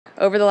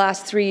Over the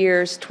last 3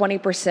 years,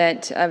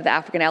 20% of the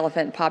African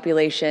elephant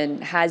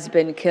population has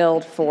been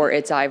killed for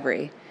its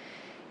ivory.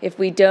 If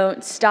we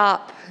don't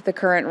stop the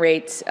current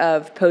rates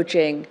of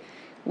poaching,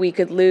 we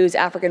could lose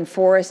African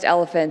forest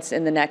elephants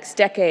in the next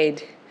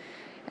decade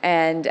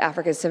and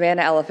Africa's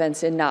savanna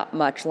elephants in not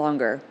much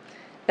longer.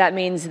 That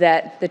means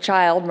that the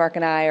child Mark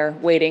and I are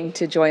waiting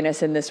to join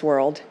us in this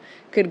world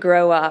could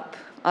grow up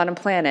on a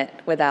planet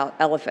without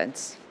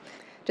elephants.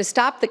 To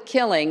stop the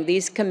killing,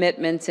 these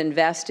commitments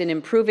invest in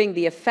improving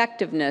the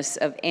effectiveness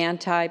of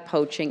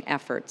anti-poaching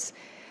efforts.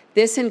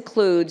 This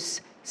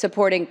includes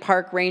supporting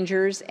park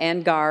rangers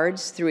and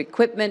guards through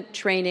equipment,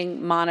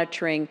 training,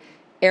 monitoring,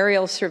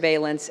 aerial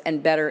surveillance,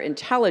 and better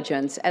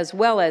intelligence, as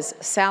well as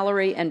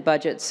salary and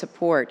budget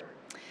support.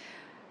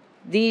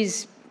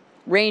 These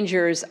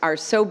rangers are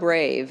so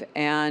brave,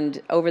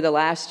 and over the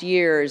last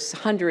years,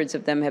 hundreds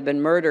of them have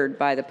been murdered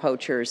by the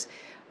poachers,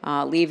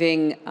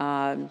 leaving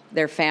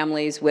their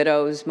families,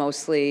 widows,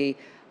 mostly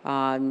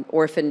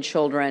orphaned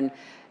children.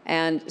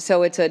 And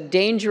so it's a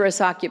dangerous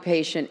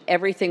occupation.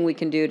 Everything we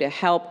can do to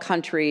help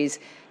countries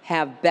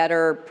have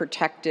better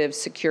protective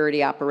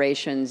security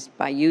operations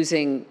by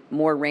using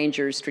more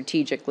rangers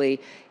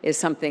strategically is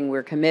something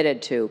we're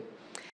committed to.